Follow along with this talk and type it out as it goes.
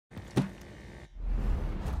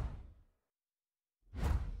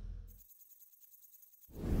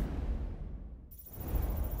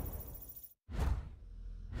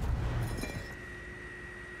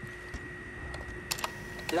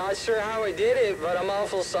Not sure how I did it, but I'm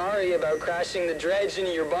awful sorry about crashing the dredge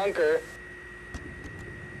into your bunker.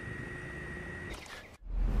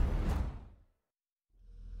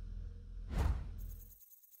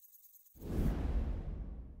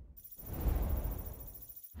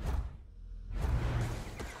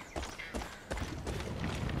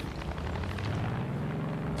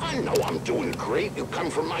 I know I'm doing great. You come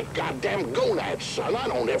from my goddamn gonads, son. I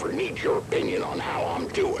don't ever need your opinion on how I'm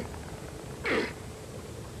doing.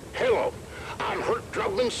 Hello, I'm Hurt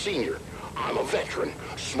Drugman Sr. I'm a veteran,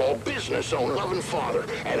 small business owner, loving father,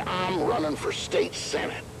 and I'm running for state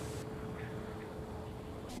senate.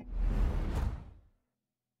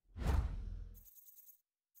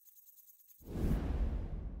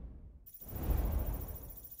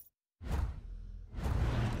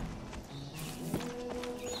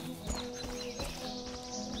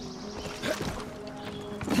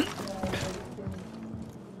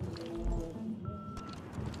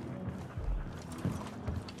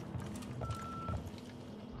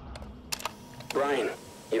 Brian,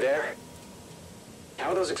 you there?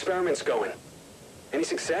 How are those experiments going? Any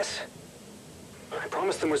success? I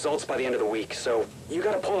promised them results by the end of the week, so you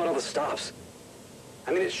gotta pull out all the stops.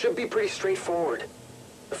 I mean, it should be pretty straightforward.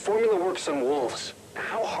 The formula works on wolves.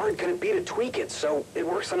 How hard can it be to tweak it so it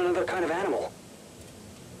works on another kind of animal?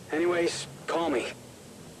 Anyways, call me.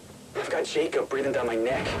 I've got Jacob breathing down my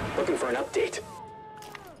neck, looking for an update.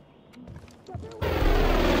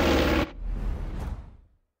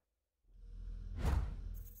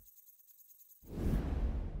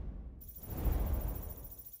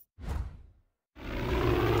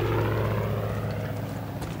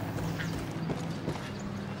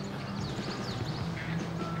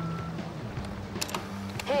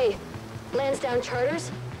 Hey, Lansdowne Charters?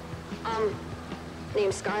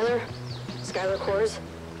 Name's Skylar. Skylar Kors.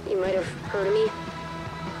 You might have heard of me.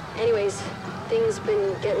 Anyways, things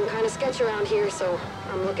been getting kind of sketchy around here, so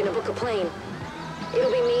I'm looking to book a plane.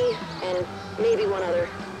 It'll be me and maybe one other.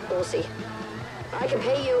 We'll see. I can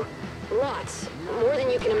pay you lots, more than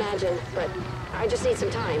you can imagine, but I just need some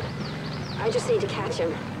time. I just need to catch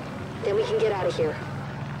him. Then we can get out of here.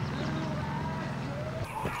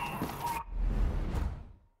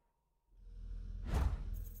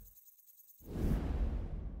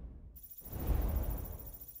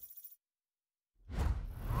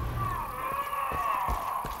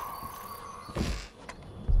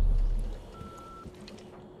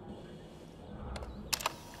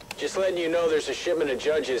 Just letting you know there's a shipment of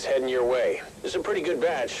judges heading your way. It's a pretty good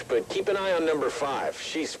batch, but keep an eye on number 5.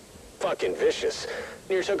 She's fucking vicious.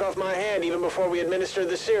 Near took off my hand even before we administered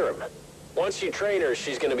the serum. Once you train her,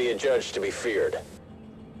 she's gonna be a judge to be feared.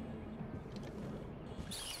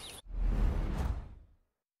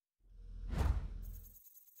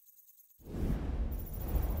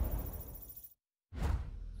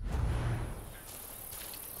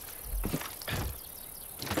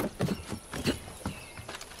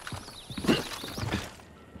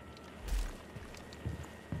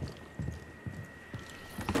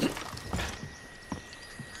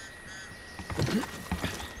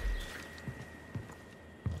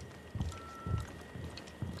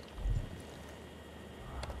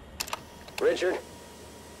 Richard?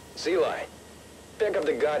 It's Eli. Pick up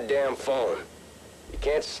the goddamn phone. You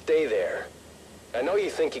can't stay there. I know you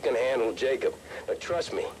think you can handle Jacob, but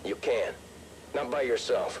trust me, you can. Not by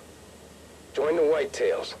yourself. Join the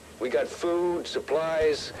Whitetails. We got food,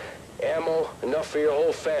 supplies, ammo, enough for your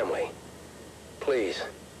whole family. Please,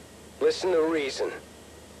 listen to reason.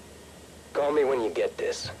 Call me when you get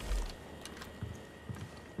this.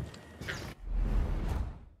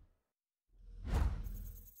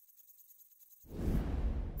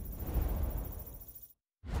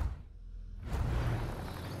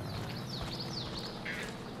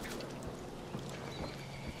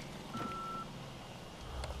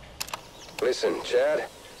 Listen, Chad,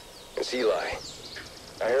 it's Eli.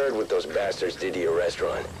 I heard what those bastards did to your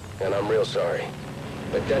restaurant, and I'm real sorry.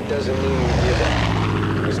 But that doesn't mean we give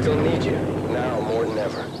up. We still need you, now more than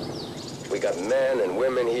ever. We got men and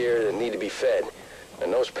women here that need to be fed,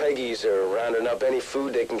 and those Peggies are rounding up any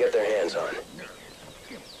food they can get their hands on.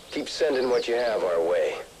 Keep sending what you have our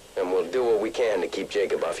way, and we'll do what we can to keep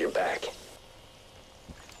Jacob off your back.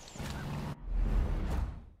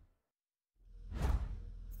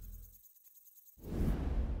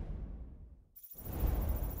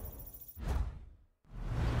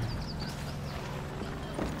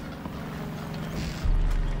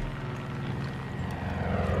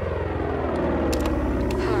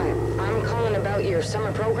 Your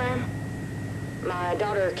summer program? My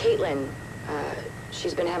daughter, Caitlin,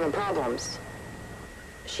 she's been having problems.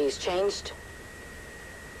 She's changed.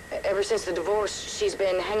 Ever since the divorce, she's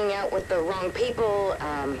been hanging out with the wrong people,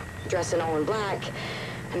 dressing all in black,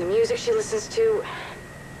 and the music she listens to.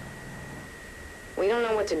 We don't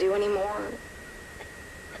know what to do anymore.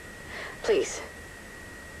 Please.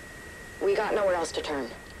 We got nowhere else to turn.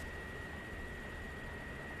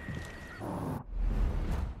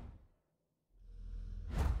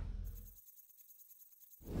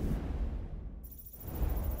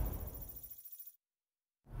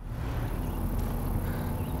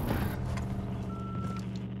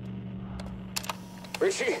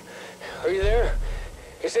 Richie, are you there?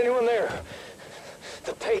 Is anyone there?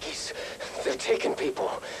 The Peggies, they're taking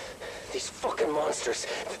people. These fucking monsters.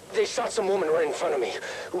 They shot some woman right in front of me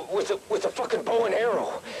with a fucking bow and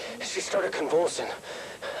arrow. She started convulsing.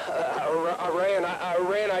 I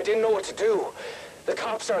ran. I didn't know what to do. The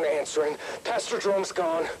cops aren't answering. Pastor Jerome's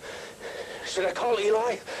gone. Should I call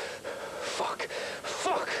Eli? Fuck.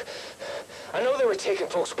 I know they were taking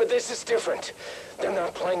folks, but this is different. They're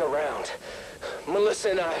not playing around.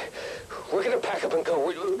 Melissa and I, we're gonna pack up and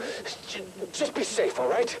go. Just be safe, all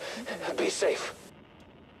right? Be safe.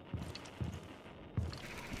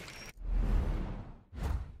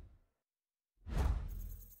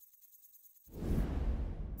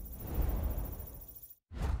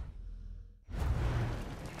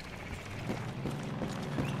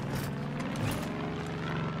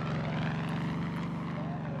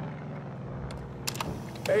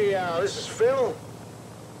 Hey, this is Phil.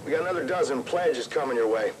 We got another dozen pledges coming your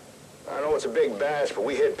way. I know it's a big bash, but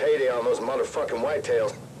we hit payday on those motherfucking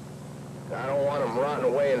whitetails. I don't want them rotting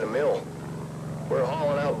away in the mill. We're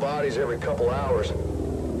hauling out bodies every couple hours.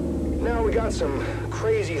 Now we got some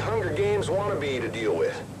crazy Hunger Games wannabe to deal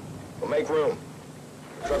with. We'll make room.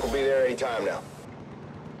 Truck will be there any time now.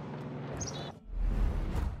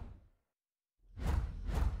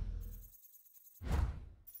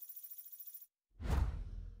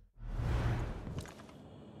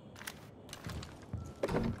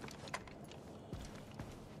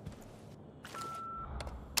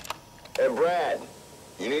 Hey, Brad,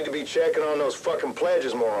 you need to be checking on those fucking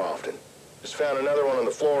pledges more often. Just found another one on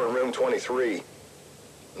the floor in room 23.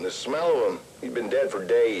 And the smell of him, he'd been dead for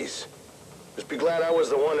days. Just be glad I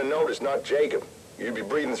was the one to notice, not Jacob. You'd be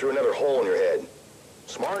breathing through another hole in your head.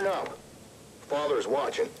 Smarten up. Father's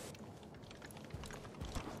watching.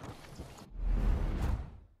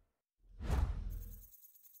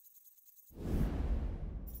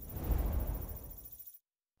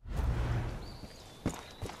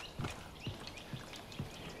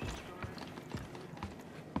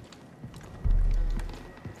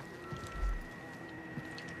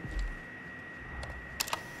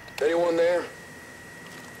 Anyone there?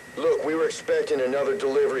 Look, we were expecting another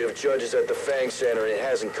delivery of judges at the Fang Center, and it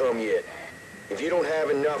hasn't come yet. If you don't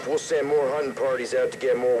have enough, we'll send more hunting parties out to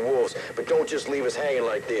get more wolves, but don't just leave us hanging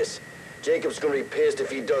like this. Jacob's gonna be pissed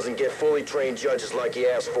if he doesn't get fully trained judges like he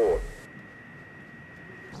asked for.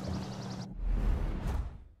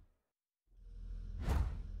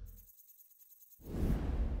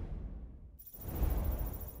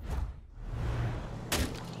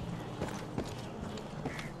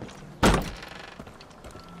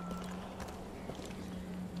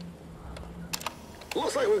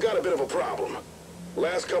 Looks like we've got a bit of a problem.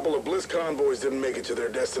 Last couple of Bliss convoys didn't make it to their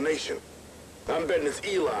destination. I'm betting it's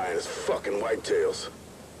Eli and his fucking whitetails.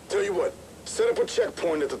 Tell you what, set up a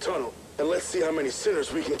checkpoint at the tunnel, and let's see how many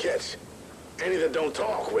sinners we can catch. Any that don't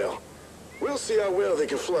talk, well, we'll see how well they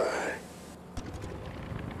can fly.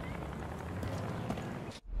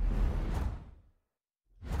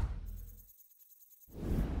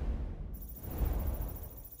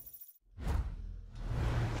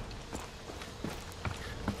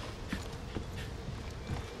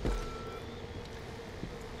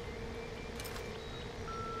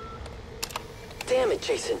 Damn it,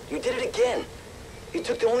 Jason. You did it again. You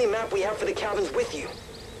took the only map we have for the cabins with you.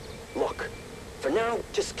 Look, for now,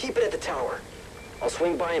 just keep it at the tower. I'll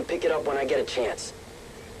swing by and pick it up when I get a chance.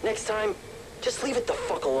 Next time, just leave it the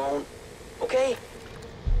fuck alone, okay?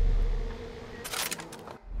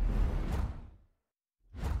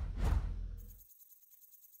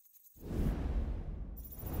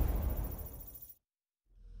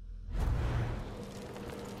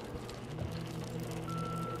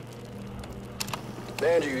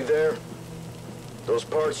 Andrew, you there? Those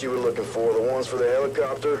parts you were looking for, the ones for the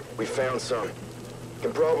helicopter, we found some.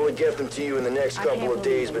 Can probably get them to you in the next couple of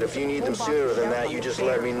days, but if you need them sooner than that, you just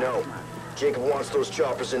let me know. Jacob wants those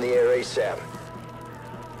choppers in the air ASAP.